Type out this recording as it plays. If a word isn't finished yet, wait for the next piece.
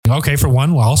Okay, for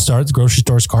one, well, I'll start. The grocery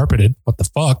store's carpeted. What the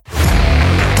fuck?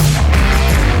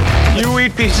 You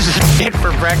eat pieces of shit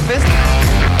for breakfast?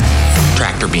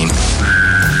 Tractor beam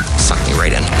sucked me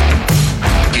right in.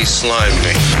 He slimed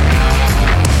me.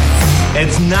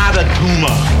 It's not a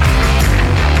tumor.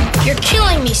 You're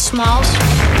killing me, Smalls.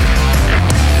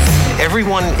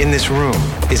 Everyone in this room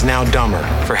is now dumber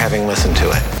for having listened to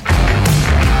it.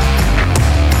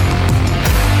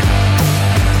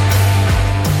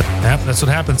 Yep, that's what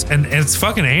happens. And it's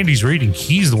fucking Andy's reading.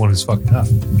 He's the one who's fucking up.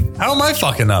 How am I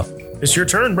fucking up? It's your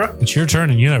turn, bro. It's your turn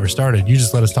and you never started. You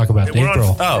just let us talk about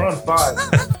April. We're on 5.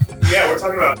 Yeah, we're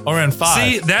talking about... We're on 5.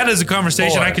 See, that is a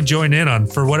conversation 4. I can join in on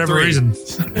for whatever 3. reason.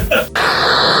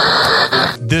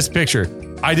 This picture.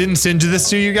 I didn't send this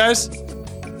to you guys?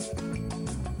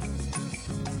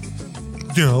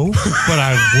 No, but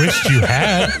I wished you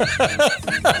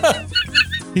had.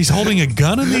 He's holding a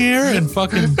gun in the air and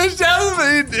fucking...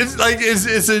 It's like, it's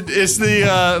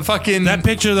the fucking... That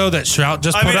picture, though, that Shrout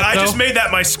just put up, I though, just made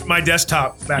that my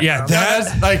desktop background. Yeah,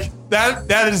 That's like, that's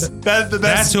the best.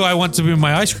 that's who I want to be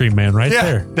my ice cream man right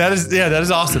there. That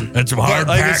is awesome. That's hard.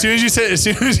 Like as soon as you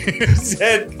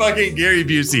said fucking Gary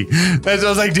Busey, I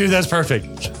was like, dude, that's perfect.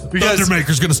 Because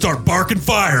Thundermaker's gonna start barking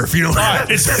fire if you don't.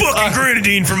 It's fucking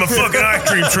grenadine from a fucking ice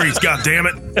cream treat. God damn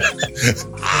it!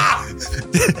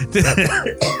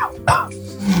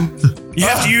 You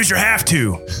have to use your have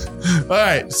to. all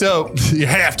right, so you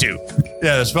have to.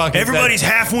 Yeah, that's fucking. Everybody's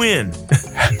half win.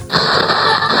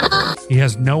 He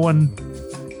has no one.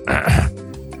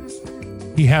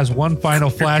 He has one final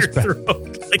flashback.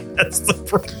 Like that's the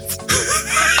problem.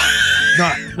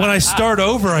 Not when I start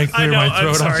over, I clear I know, my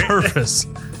throat I'm on sorry. purpose.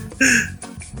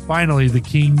 Finally, the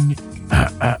king.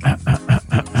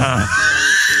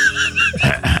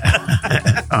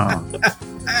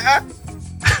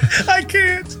 I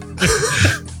can't.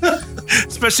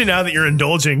 Especially now that you're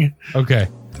indulging. Okay.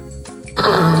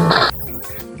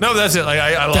 No, that's it. Like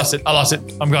I lost it.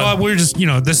 I'm gone. Well, we're just,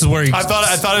 this is where I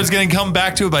thought I was going to come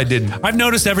back to it, but I didn't. I've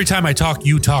noticed every time I talk,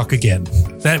 you talk again.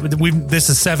 This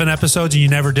is 7 episodes and you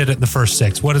never did it in the first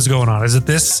 6. What is going on? Is it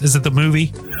this? Is it the movie?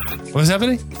 What's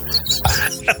happening?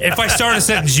 If I start a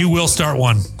sentence, you will start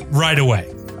one right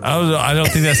away. I don't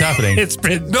think that's happening. It's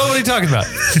been. No, what are you talking about?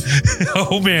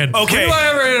 Oh man. Okay. When do I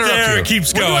ever interrupt There you? it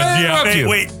keeps When do going. I Yeah. interrupt you?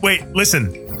 Wait.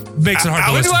 Listen. Makes it hard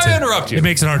to When listen do I to. interrupt you? It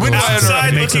makes it hard to When do I listen to. interrupt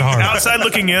It you? makes it hard. Outside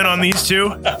looking in on these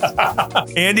two,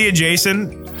 Andy and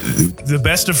Jason, the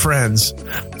best of friends,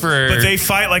 but they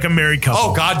fight like a married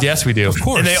couple. Oh God, yes, we do. Of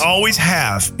course, And they always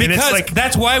have. And Because it's like,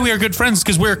 that's why we are good friends,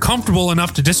 because we're comfortable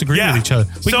enough to disagree with each other.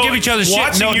 We can give each other shit.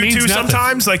 Watching No, it you means two nothing.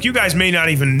 sometimes, like you guys may not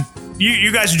even.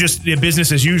 You guys are just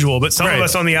business as usual, but some of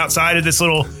us on the outside of this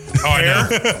little hair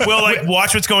will like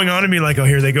watch what's going on and be like, "Oh,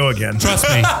 here they go again." Trust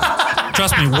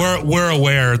me, we're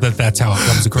aware that that's how it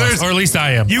comes across, or at least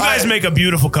I am. You guys make a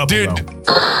beautiful couple, dude. though.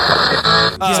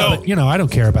 But, I don't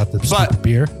care about the stupid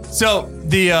beer. So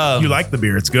the You like the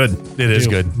beer? It's good. it is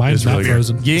good. Mine's It's not really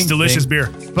frozen. Good. It's delicious beer.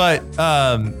 But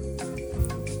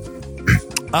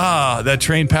that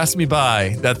train passed me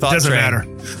by. That thought Doesn't train. matter.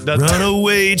 That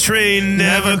Runaway train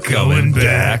never going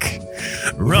back.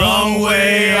 Wrong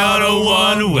way on a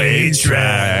one-way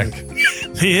track.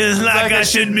 Feels like I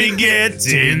should be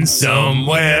getting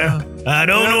somewhere. I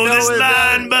don't know this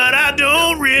line, but I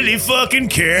don't really fucking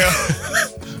care.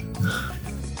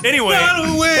 Anyway.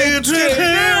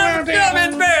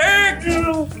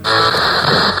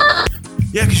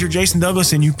 Yeah, because you're Jason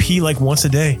Douglas and you pee like once a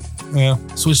day. Yeah,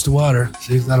 switch to water.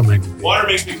 See, that'll make me. Water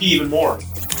makes me pee even more.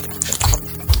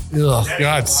 Ugh,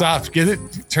 God, stop. Get it.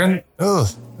 Turn. Ugh.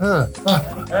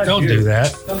 Don't do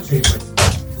that.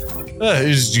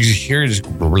 You just hear it just.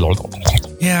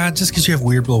 Yeah, just because you have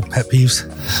weird little pet peeves.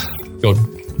 Go.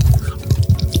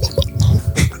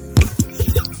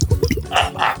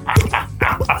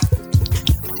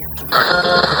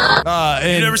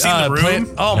 You never seen The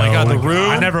Room? Oh my God, The Room.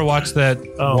 I never watched that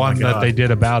Oh one my that God. they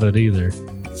did about it either.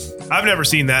 I've never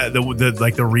seen that. The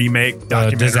remake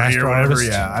documentary Disaster or whatever.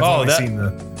 Artist? Yeah, I've only seen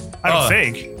the. I don't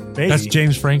think. Maybe. That's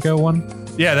James Franco one.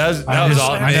 Yeah, that was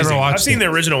I never watched I've seen it the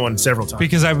original one several times.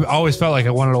 because I always felt like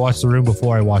I wanted to watch The Room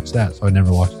before I watched that, so I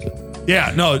never watched it.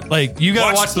 Yeah, no, like you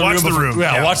gotta watch The Room. watch The before- Room,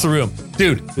 Yeah, yeah. watch The Room,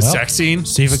 dude. The Well, sex scene,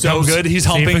 see if it so comes- good. He's see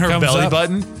if humping it her comes belly up.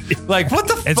 button. Like what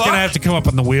the fuck? It's gonna have to come up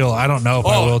on the wheel. I don't know if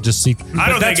I Oh. will just see. I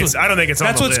don't think it's on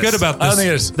That's the what's list. good about this. I don't think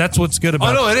it is. That's what's good about.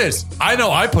 Oh no, it is. I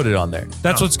know. I put it on there.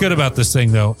 That's what's good about this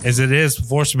thing, though, is it is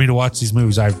forcing me to watch these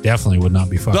movies I definitely would not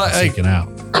be fucking But, like- seeking out.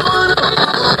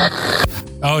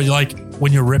 Oh, you like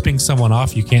when you're ripping someone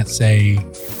off, you can't say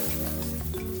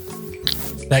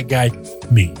that guy,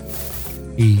 me,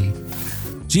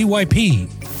 GYP,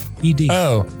 ED.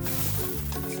 Oh,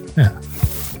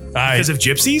 Because of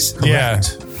gypsies? Yeah.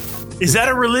 Is that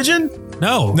a religion?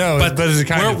 No, but it's the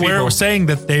kind of people. we're saying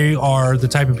that they are the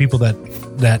type of people that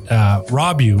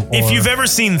rob you. If you've ever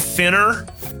seen Thinner,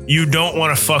 you don't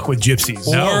want to fuck with gypsies.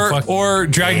 Or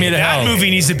Drag Me to Hell. That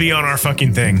movie needs to be on our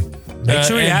fucking thing.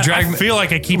 Actually, I feel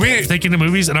like I keep thinking of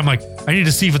movies, and I'm like, I need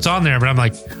to see if it's on there, but I'm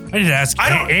like, I need to ask. I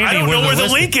don't know where the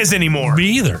link is anymore. Me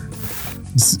either.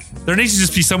 There needs to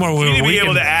just be somewhere where we need to we be able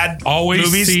can to add always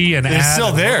movies. see and It's add.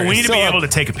 still there. We need It's to be still able to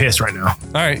take a piss right now. All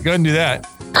right, go ahead and do that.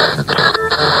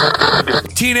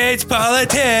 Teenage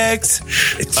politics.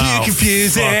 It's too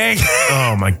confusing. Fuck.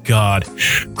 Oh my god.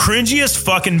 Cringiest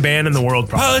fucking band in the world,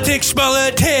 probably. Politics.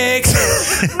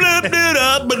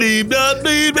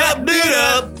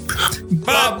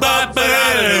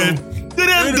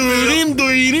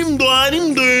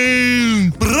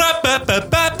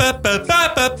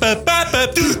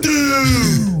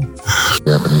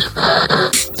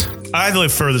 I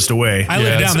live furthest away. I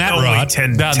live down that only road.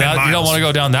 10 Down that, miles. you don't want to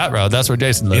go down that road. That's where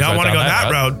Jason lives. You don't want to go that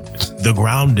road. The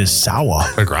ground is sour.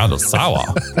 The ground is sour.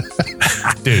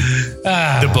 Dude,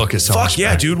 the book is so Fuck much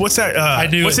yeah, better. dude. What's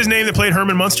that? What's his name that played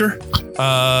Herman Munster?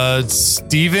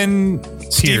 Steve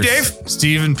Dave?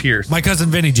 Stephen Pierce. My cousin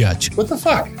Vinny Judge. What the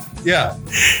fuck? Yeah.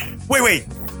 Wait.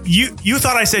 You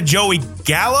thought I said Joey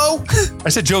Gallo? I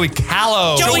said Joey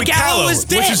Callow. Joey Gallo is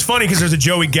dead. Which is funny because there's a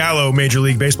Joey Gallo Major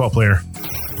League Baseball player.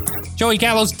 Joey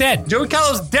Gallo's dead. Joey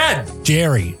Callow's dead.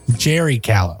 Jerry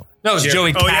Callow. No, it's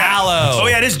Joey Callow. Oh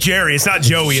yeah, it is Jerry. It's not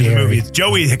Joey in the Jerry. movie. It's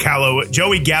Joey Callow.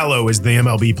 Joey Gallo is the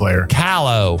MLB player.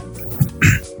 Callow.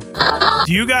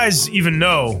 Do you guys even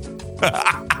know?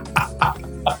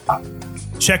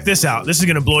 Check this out. This is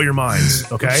going to blow your minds,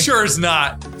 okay? Sure it's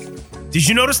not. Did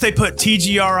you notice they put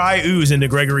TGRI ooze into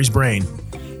Gregory's brain?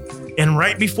 And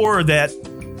right before that,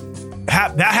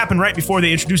 that happened right before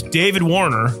they introduced David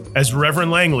Warner as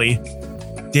Reverend Langley.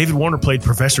 David Warner played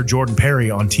Professor Jordan Perry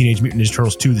on Teenage Mutant Ninja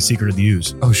Turtles 2, The Secret of the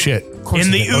Ooze. Oh, shit.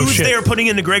 And the ooze they were putting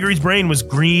into Gregory's brain was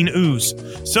green ooze.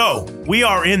 So we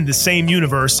are in the same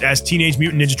universe as Teenage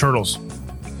Mutant Ninja Turtles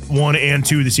 1 and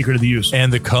 2, The Secret of the Ooze.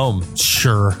 And the comb.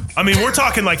 Sure. I mean, we're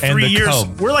talking like And 3 the years.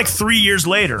 comb. We're like 3 years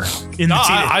later. In the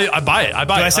I buy it.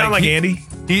 Do I sound like Andy?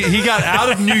 He got out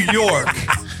of New York.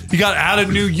 He got out of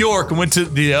New York and went to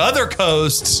the other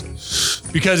coast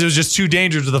because it was just too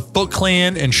dangerous with the Foot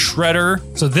Clan and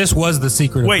Shredder. So this was the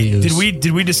secret Wait, of the ooze.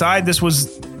 did we decide this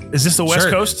was? Is this the West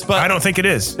Sure, Coast? but I don't think it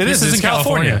is. It is. is It's in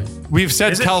California. California. We've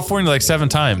said Is it? California like 7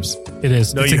 times. It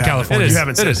is. No, It's you in haven't. California. You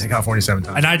haven't said It it's is. in California 7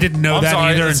 times. And I didn't know I'm that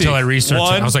sorry. either Let's until see. I researched it.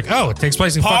 One. I was like, oh, it takes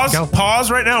place in fucking California.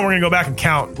 Pause right now. We're gonna go back and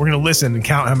count. We're gonna listen and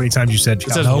count how many times you said.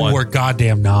 says No, one. we're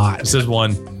goddamn not. It says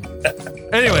 1.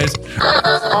 Anyways,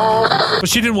 But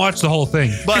she didn't watch the whole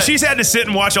thing. But she's had to sit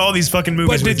and watch all these fucking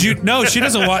movies. But did with you? No, she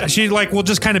doesn't watch. She like will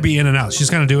just kind of be in and out. She's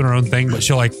kind of doing her own thing, but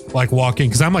she'll like walk in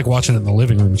because I'm like watching it in the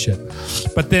living room and shit.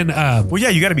 But then, Well, yeah,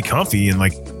 you got to be comfy and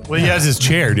like. well, he has his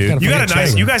chair, dude. You got a fucking nice.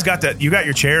 chair. You guys got that. You got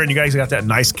your chair and you guys got that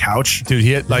nice couch. Dude,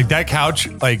 he had, like that couch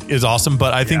like is awesome,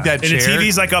 but I think that and chair. the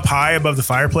TV's like up high above the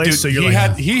fireplace, Dude, so you're he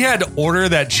like. he had to order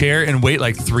that chair and wait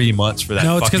like 3 months for that.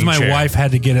 no, it's because my chair. wife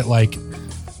had to get it like.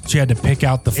 She had to pick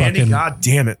out the Andy, fucking. God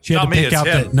damn it! She had Not to me, pick it's out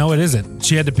him. the. No, it isn't.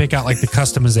 She had to pick out like the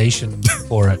customization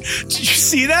for it. Did you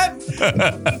see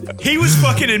that? He was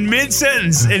fucking in mid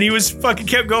sentence and he was fucking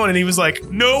kept going and he was like,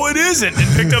 "No, it isn't,"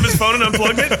 and picked up his phone and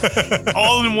unplugged it,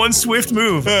 all in one swift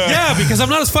move. Yeah, because I'm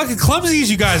not as fucking clumsy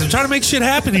as you guys. I'm trying to make shit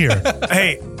happen here.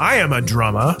 Hey, I am a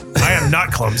drummer. I am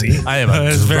not clumsy. I am a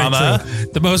That's very drama. true.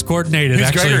 The most coordinated. He's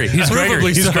actually. Gregory. He's Gregory.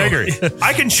 Provably He's so. Gregory.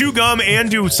 I can chew gum and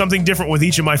do something different with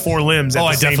each of my 4 limbs at Oh, the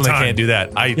I same definitely time. can't do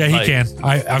that. Yeah, he can.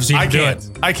 I've seen I him do can't. it.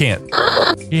 I can't.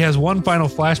 He has one final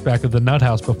flashback of the nut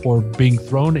house before being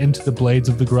thrown into the blades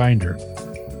of the grinder.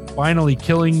 Finally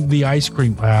killing the ice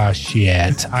cream. Ah,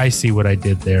 shit. I see what I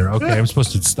did there. Okay,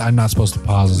 I'm not supposed to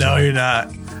pause. No, you're not.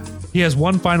 He has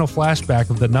one final flashback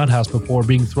of the nut house before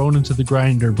being thrown into the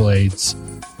grinder blades.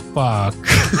 Fuck.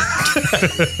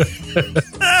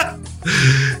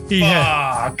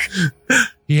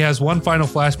 He has one final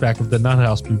flashback of the nut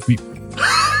house. But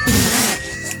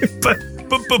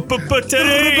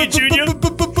today, Junior.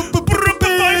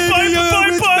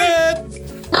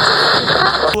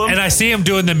 And I see him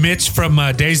doing the Mitch from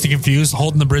Dazed and Confused,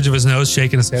 holding the bridge of his nose,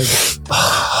 shaking his head.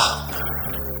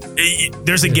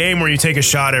 There's a game where you take a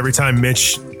shot every time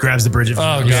Mitch grabs the bridge of his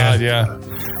Oh nose. God, yeah.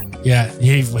 Yeah,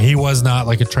 he was not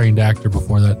like a trained actor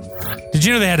before that. Did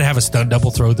you know they had to have a stunt double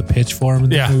throw the pitch for him in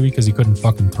the movie because he couldn't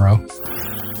fucking throw?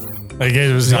 Like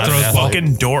it was not What a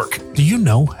fucking dork. Do you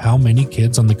know how many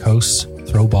kids on the coast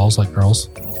throw balls like girls?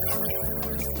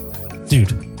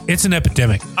 Dude, It's an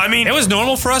epidemic. I mean, it was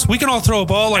normal for us. We can all throw a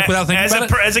ball like without thinking about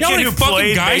it. As a You know kid how who many fucking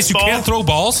played guys baseball, who can't throw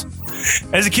balls.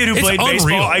 As a kid who played unreal.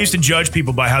 baseball, I used to judge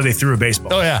people by how they threw a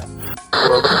baseball. Oh yeah.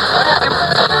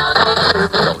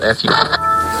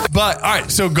 But all right,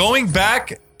 so going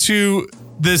back to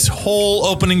this whole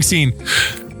opening scene.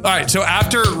 All right, so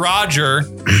after Roger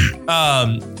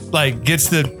like gets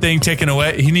the thing taken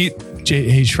away,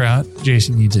 hey Shroud,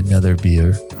 Jason needs another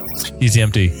beer. He's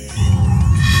empty.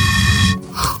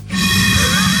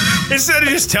 Instead of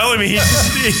just telling me, he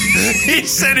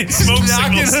said he smoked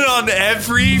knocking signals. it on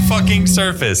every fucking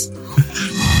surface.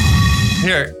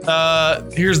 Here,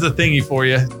 here's the thingy for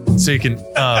you, so you can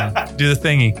do the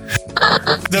thingy.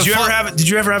 Did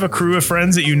you ever have a crew of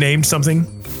friends that you named something?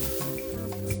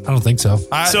 I don't think so.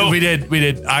 We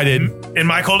did. I did. In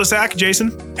my cul-de-sac,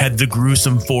 Jason had the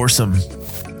gruesome foursome.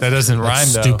 That doesn't rhyme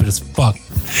though. Stupid as fuck.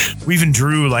 We even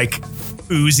drew like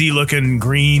oozy looking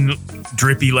green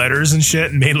drippy letters and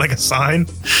shit and made like a sign.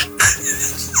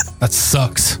 That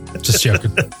sucks. Just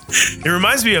joking. It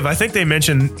reminds me of, I think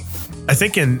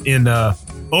in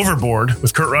Overboard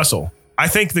with Kurt Russell. I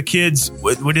think the kids,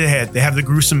 what do they have? They have the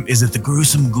gruesome, is it the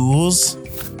gruesome ghouls? You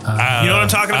know what I'm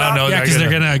talking about? I don't know. Yeah, because they're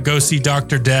going to go see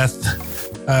Dr. Death.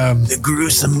 The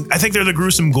gruesome, I think they're the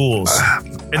gruesome ghouls.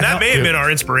 And that may have been our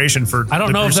inspiration for I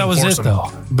don't know if that was it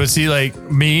though. But see, like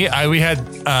me, we had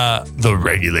the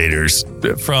Regulators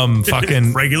from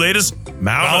fucking Regulators?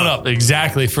 Mount up.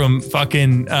 Exactly, from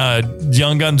fucking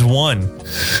Young Guns 1.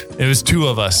 It was two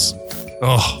of us.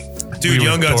 Oh, dude,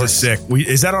 Young Guns is sick.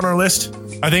 Is that on our list?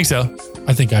 I think so.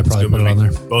 I think I probably put it on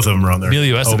there. Both of them are on there.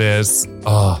 Emilio Estevez.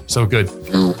 Oh, so good.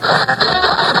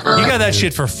 He got that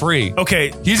shit for free.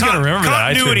 Okay, he's gonna remember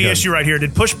that continuity issue right here.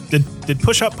 Did push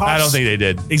up pops? I don't think they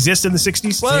did Exist in the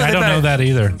 60s? Well, I don't know that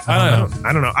either. I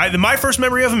don't know. My first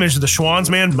memory of him is the Schwann's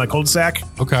man, my cul-de-sac.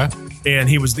 Okay. And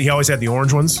he always had the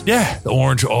orange ones. Yeah, the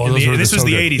orange. Oh, this was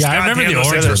the 80s. Yeah, I remember the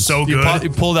orange ones. So good. You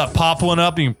pull that pop one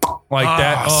up and you like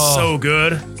that. Oh, so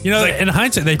good. You know, in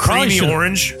hindsight, they probably creamy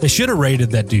orange. They should have raided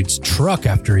that dude's truck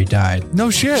after he died. No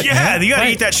shit. Yeah, you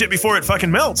gotta eat that shit before it fucking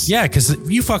melts. Yeah, because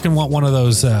you fucking want one of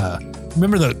those.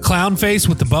 Remember the clown face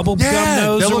with the bubble gum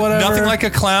nose or whatever? Nothing like a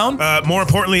clown. More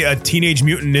importantly, a Teenage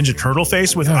Mutant Ninja Turtle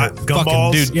face with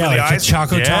gumballs. Dude, for yeah, the like eyes.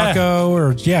 Choco Taco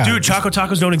or Dude, Choco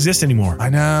Tacos don't exist anymore. I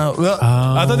know. Well,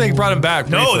 I thought they brought him back.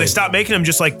 No, briefly. they stopped making them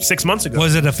just like 6 months ago.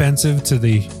 Was it offensive to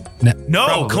the? No,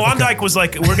 Probably. Klondike was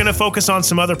like, we're going to focus on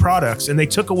some other products, and they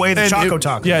took away the Choco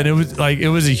Taco. Yeah, and it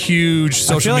was a huge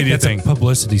social media that's thing. a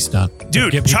publicity stunt.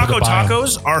 Dude, Get people Choco to buy 'em.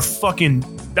 Tacos are fucking.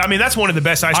 I mean, that's one of the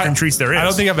best ice cream treats there is. I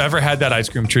don't think I've ever had that ice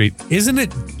cream treat. Isn't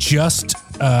it just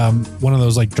one of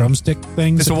those like drumstick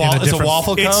things? It's a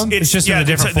waffle cone. It's just in a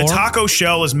different form. The taco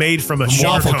shell is made from a sugar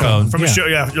waffle cone. From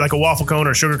like a waffle cone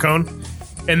or a sugar cone.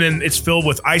 And then it's filled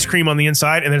with ice cream on the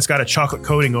inside, and then it's got a chocolate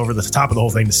coating over the top of the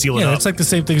whole thing to seal it up. Yeah, it's like the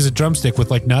same thing as a drumstick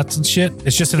with like nuts and shit.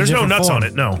 It's just in There's a no different nuts form. on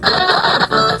it, no.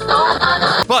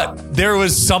 But there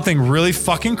was something really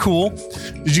fucking cool.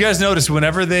 Did you guys notice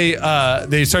whenever they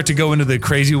start to go into the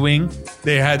crazy wing,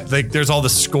 they had like there's all the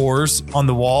scores on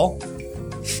the wall.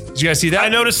 Did you guys see that? I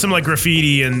noticed some like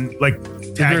graffiti and like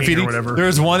tagging or whatever. There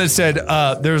was one that said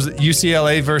there's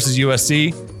UCLA versus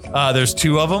USC. There's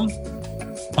two of them.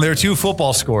 There were two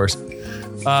football scores,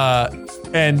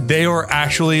 and they were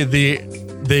actually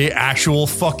the actual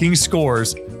fucking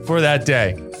scores for that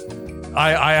day.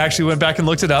 I actually went back and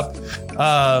looked it up.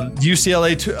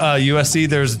 UCLA to USC,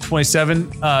 there's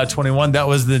 27-21. That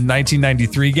was the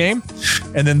 1993 game.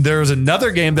 And then there was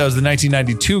another game that was the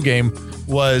 1992 game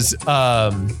was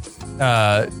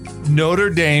Notre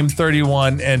Dame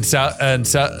 31 and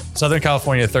Southern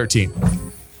California 13.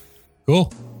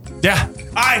 Cool. Yeah.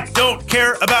 I don't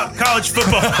care about college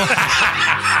football.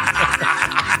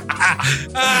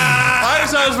 I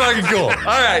just thought it was fucking cool.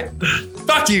 All right.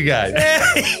 Fuck you guys.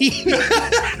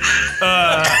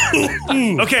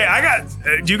 Okay,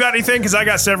 do you got anything? Because I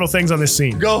got several things on this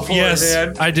scene. Go for Yes, it,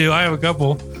 man. I do. I have a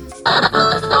couple.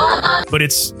 But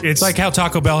it's It's like how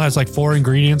Taco Bell has like 4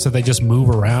 ingredients that they just move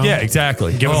around. Yeah,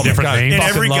 exactly. Give them different names. and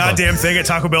fucking every love 'em. goddamn thing at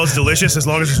Taco Bell is delicious as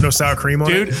long as there's no sour cream on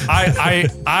Dude, it.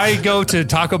 I go to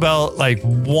Taco Bell like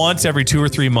once every 2 or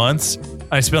 3 months.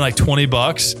 I spend like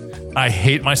 $20. I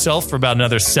hate myself for about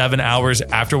another 7 hours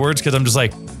afterwards because I'm just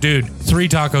like, Dude, 3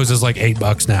 tacos is like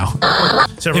 $8 now.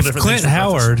 Several If different Clint things for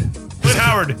Howard, breakfast. Clint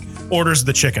Howard orders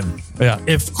the chicken. yeah.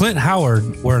 if Clint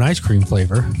Howard were an ice cream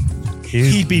flavor,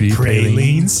 He'd be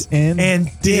pralines and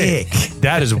dick.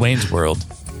 That is Wayne's World.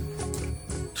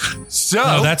 So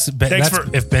No, that's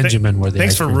if Benjamin were the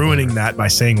Thanks ice for cream ruining flavor. that by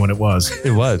saying what it was.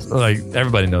 it was like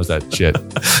everybody knows that shit.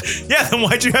 Yeah, then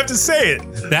why'd you have to say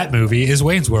it? That movie is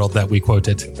Wayne's World that we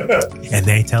quoted. And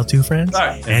they tell two friends. All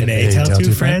right. And they tell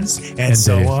two friends. And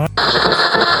so on.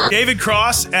 David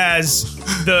Cross as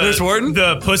Nurse Warden?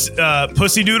 the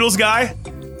Pussy Doodles guy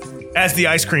as the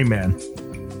ice cream man.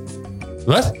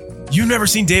 What? You've never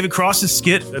seen David Cross's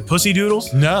skit, Pussy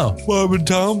Doodles? No. Bob and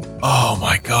Tom. Oh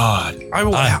my God.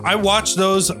 I watched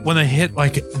those when they hit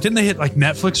didn't they hit like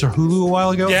Netflix or Hulu a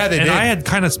while ago? Yeah, they and did. I had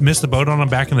kind of missed the boat on them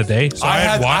back in the day. So I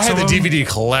had watched the some of them, DVD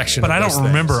collection, but of I those don't things.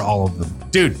 remember all of them.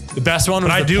 Dude, the best one was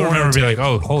But I the do porno remember being tape. like,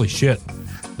 oh, holy shit.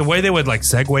 The way they would like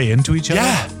segue into each other.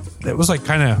 Yeah. It was like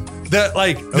kind of,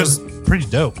 it was pretty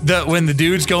dope. when the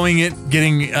dude's getting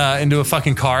into a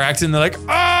fucking car accident, they're like,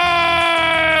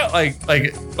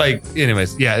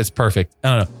 anyways, yeah, it's perfect.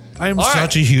 I don't know. I'm All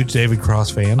such a huge David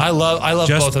Cross fan. I love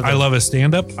both of them. I love his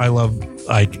stand up. I love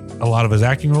like a lot of his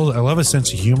acting roles. I love his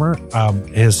sense of humor.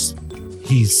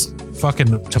 He's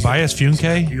fucking Tobias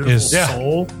Funke is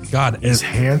soul. God is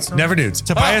Handsome. Never Nudes.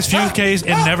 Tobias Funke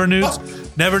in Never Nudes.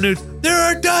 Never Nudes. There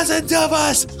are dozens of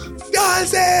us.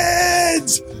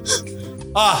 Dozens.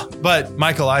 But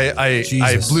Michael, I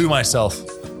Jesus. blew myself.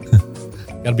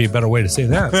 Got to be a better way to say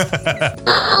that.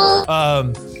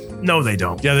 No, they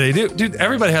don't. Yeah, they do, dude.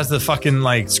 Everybody has the fucking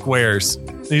like squares.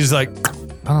 He's like,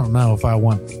 I don't know if I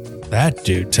want that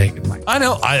dude taking my. I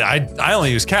know. I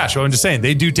only use cash. So I'm just saying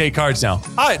they do take cards now.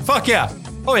 All right, fuck yeah.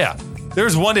 Oh yeah. There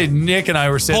was one day Nick and I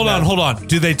were sitting. Hold on.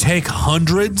 Do they take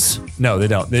hundreds? No, they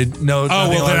don't. They no. Oh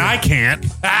well, then I can't.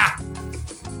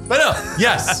 But no,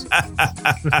 yes.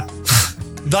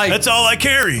 Like That's all I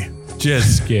carry.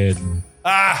 Just kidding.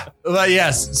 but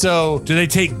yes. So Do they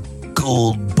take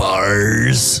gold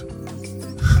bars?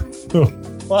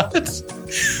 what?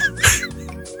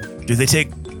 Do they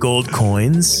take gold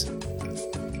coins?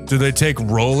 Do they take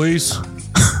rollies?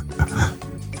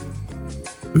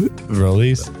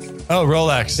 Rollies. Oh,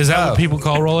 Rolex. Is that what people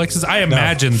call Rolexes? I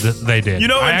imagined that they did. You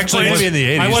know, I in actually planes- was, Maybe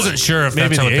in the 80s. I wasn't sure if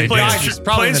Maybe that's in what the they 80s. did. It's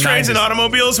probably in Planes, the trains, 90s. and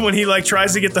automobiles when he like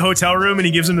tries to get the hotel room and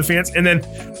he gives him the fancy, and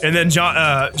then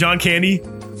John Candy,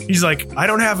 he's like, I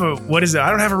don't have a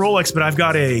Rolex, but I've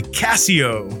got a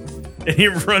Casio, and he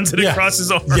runs it across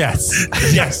his arm. Yes.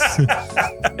 Yes.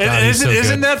 he's so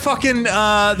Isn't good. that fucking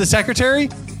the secretary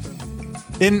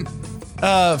in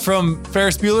from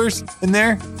Ferris Bueller's in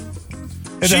there?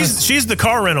 She's the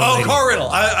car rental. Oh, lady. car rental.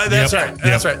 That's Yep. right.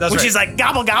 That's right. That's When right. she's like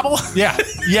gobble gobble. Yeah.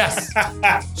 Yes.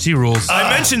 She rules. I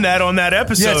mentioned that on that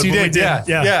episode. Yes, you when we did.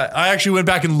 Yeah. I actually went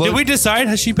back and looked. Did we decide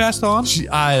has she passed on?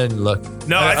 I didn't look.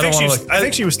 No, I don't think wanna she's. look. I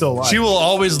think she was still alive. She will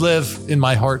always live in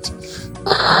my heart.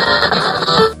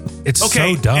 It's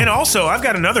Okay, so dumb. and also I've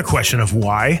got another question of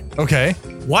why. Okay.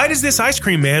 Why does this ice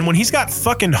cream man, when he's got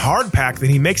fucking hard pack that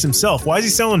he makes himself, why is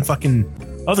he selling fucking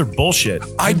other bullshit?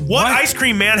 What ice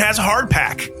cream man has hard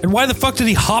pack? And why the fuck did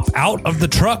he hop out of the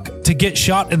truck to get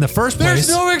shot in the first place? There's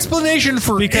no explanation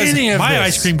for because any of my this.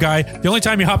 ice cream guy, the only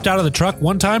time he hopped out of the truck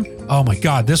one time, oh my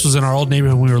God, this was in our old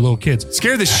neighborhood when we were little kids.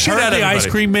 Scared the shit Heard out of the ice everybody.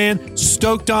 cream man,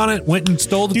 stoked on it, went and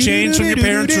stole the change from your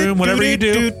parents' room, whatever you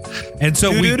do. And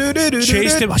so we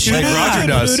chased him. Shut Like up. Roger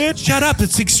does. Shut up.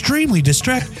 It's extremely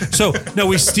distracting. So, no,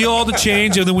 we steal all the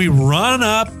change and then we run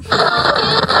up.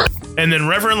 And then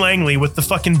Reverend Langley with the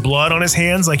fucking blood on his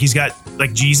hands, like he's got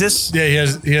like Jesus. Yeah, he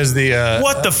has the.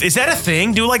 What the? Is that a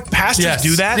thing? Do like pastors Yes.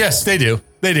 do that? Yes, they do.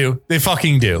 They do. They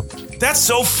fucking do. That's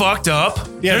so fucked up.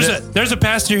 Yeah, There's a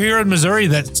pastor here in Missouri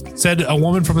that said a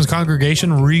woman from his congregation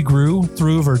regrew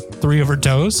three of her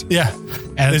toes. yeah.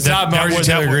 And It's not Marjorie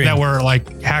Taylor Greene. that were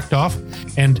like hacked off,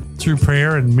 and through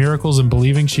prayer and miracles and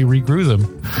believing, she regrew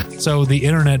them. So the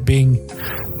internet being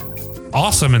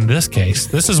awesome in this case,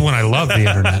 this is when I love the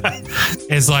internet.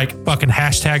 It's like fucking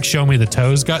hashtag show me the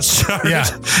toes got started. Yeah.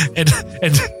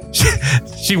 and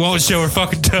she won't show her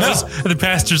fucking toes. No. And the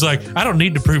pastor's like, I don't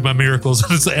need to prove my miracles.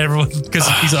 It's everyone because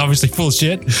he's obviously full of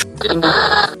shit.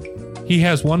 He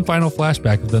has one final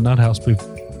flashback of the nut house poop.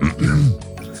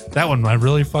 That one I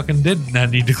really fucking did not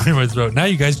need to clear my throat. Now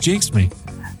you guys jinxed me.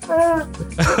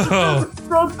 Oh.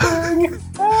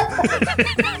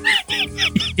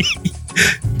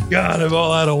 God, I'm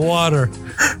all out of water.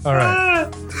 All right.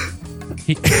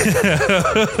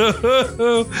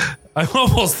 I'm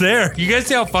almost there. You guys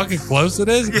see how fucking close it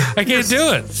is? I can't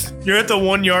do it. You're at the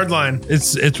 1 yard line.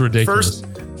 It's ridiculous.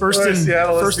 First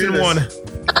and one.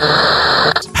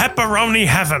 Pepperoni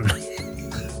heaven.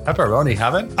 Pepperoni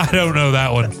heaven? I don't know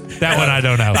that one. That one I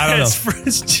don't know. I don't know.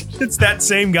 It's that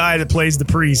same guy that plays the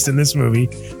priest in this movie,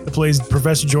 that plays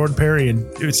Professor Jordan Perry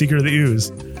in Secret of the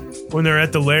Ooze. when they're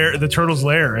at the lair, the turtle's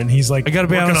lair, and he's like, I gotta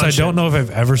be working honest, on I shit. don't know if I've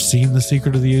ever seen The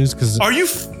Secret of the Ooze because Are you?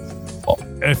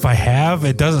 if I have,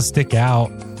 it doesn't stick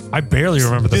out. I barely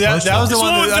remember the Dude, first that was the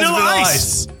one. one with that was Vanilla Vanilla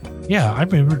Ice. Ice. Yeah, I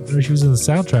remember she was in the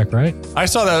soundtrack, right? I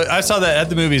saw that at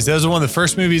the movies. That was one of the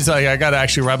first movies I got to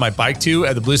actually ride my bike to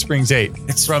at the Blue Springs 8.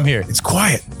 It's from here. It's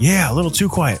quiet. Yeah, a little too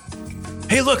quiet.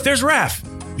 Hey, look, there's Raph.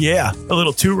 Yeah, a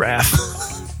little too Raph.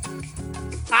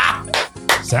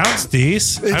 Sounds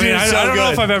decent. I Dude, mean, it's so I don't know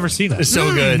good. if I've ever seen it. It's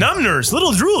so good. Numbners,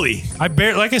 little drooly.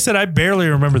 Like I said, I barely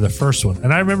remember the first one,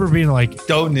 and I remember being like,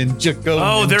 Go Ninja, go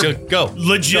Oh, Ninja, they're go.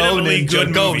 legitimately Go Ninja,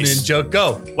 good go movies. Ninja,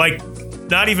 go. Like,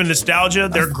 not even nostalgia.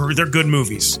 They're good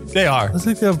movies. They are. I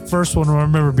think the first one I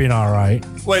remember being all right.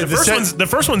 Wait, The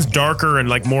first one's darker and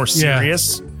like more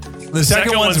serious. the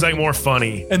second one's like more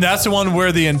funny. and that's the one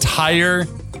where the entire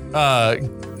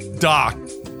dock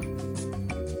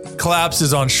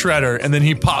collapses on Shredder, and then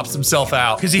he pops himself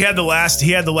out. Because he had the last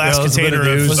Yeah, it was a bit container of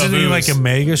of ooze. Wasn't of he ooze. like a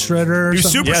Mega Shredder or He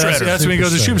was something? Super Yeah, Shredder. that's when he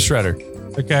goes to Super Super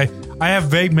Shredder. Okay. I have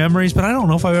vague memories, but I don't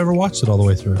know if I've ever watched it all the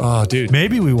way through. Oh, dude.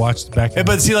 Maybe we watched it back in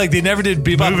But see, like, they never did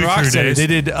Bebop and Movie Crew Rocksteady. days. They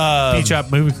did. Beach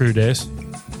Up Movie Crew days.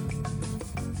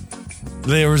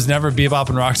 There was never Bebop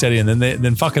and Rocksteady, and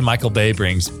then fucking Michael Bay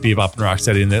brings Bebop and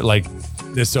Rocksteady, and like,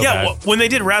 it's so Yeah, bad. well, when they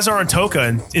did Razar and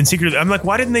Toka in Secret, I'm like,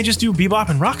 why didn't they just do Bebop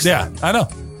and Rocksteady? Yeah, I know.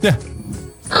 Yeah.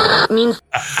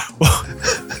 Well,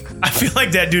 I feel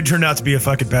like that dude turned out to be a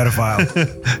fucking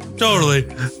pedophile.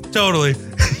 Totally.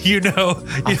 You know,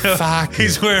 fuck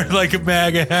he's wearing like a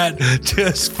MAGA hat,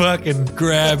 just fucking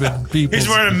grabbing people. He's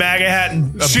wearing a MAGA hat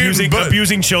and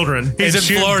abusing children. He's in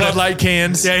shooting Florida. Bud Light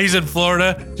cans. Yeah, he's in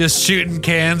Florida, just shooting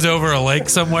cans over a lake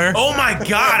somewhere. Oh my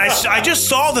God. I just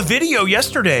saw the video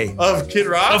yesterday Of Kid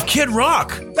Rock? of Kid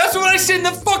Rock. That's what I said in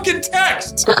the fucking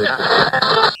text.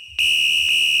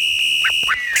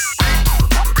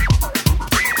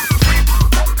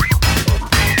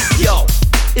 Yo,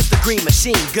 it's the Green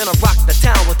Machine, gonna rock the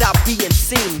town without being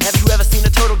seen. Have you ever seen a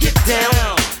turtle get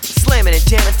down? Slamming and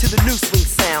jamming to the new swing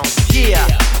sound. Yeah,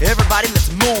 everybody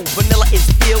let's move. Vanilla is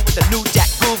here with the new jack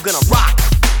groove, gonna rock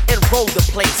and roll the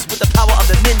place with the power of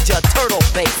the Ninja Turtle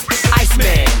bass.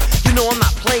 Iceman, you know I'm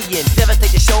not playing.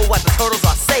 Devastate the show what the turtles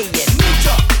are saying.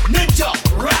 Ninja, ninja,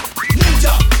 rap.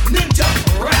 Ninja, ninja,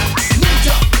 rap.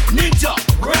 Ninja, ninja,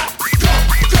 rap. Go,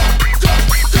 go, go,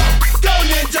 go. Go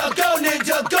ninja, go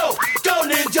ninja, go. Go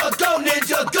ninja, go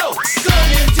ninja, go. Go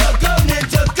ninja, go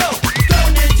ninja, go. Go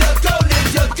ninja, go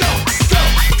ninja, go. Go,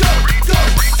 go, go,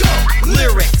 go.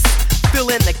 Lyrics, fill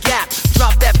in the gap.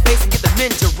 Drop that bass and get the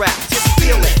ninja rap. Just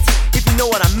feel it. If you know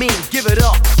what I mean, give it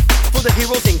up. For the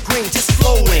heroes in green, just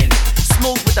flowing.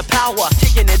 Smooth with the power,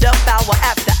 kicking it up hour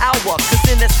after hour. Cause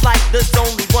in this life, there's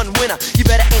only one winner. You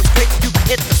better aim straight so you can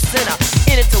hit the center.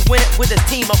 In it to win it with a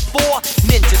team of 4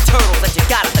 Ninja Turtles that you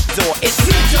gotta adore. It's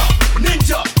Ninja,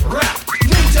 Ninja, rap.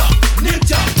 Ninja,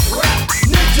 Ninja, rap.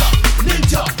 Ninja,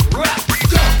 Ninja, rap.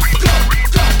 Go, go,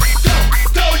 go, go.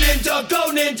 Go Ninja, go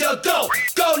Ninja, go.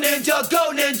 Go Ninja, go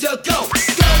Ninja, go.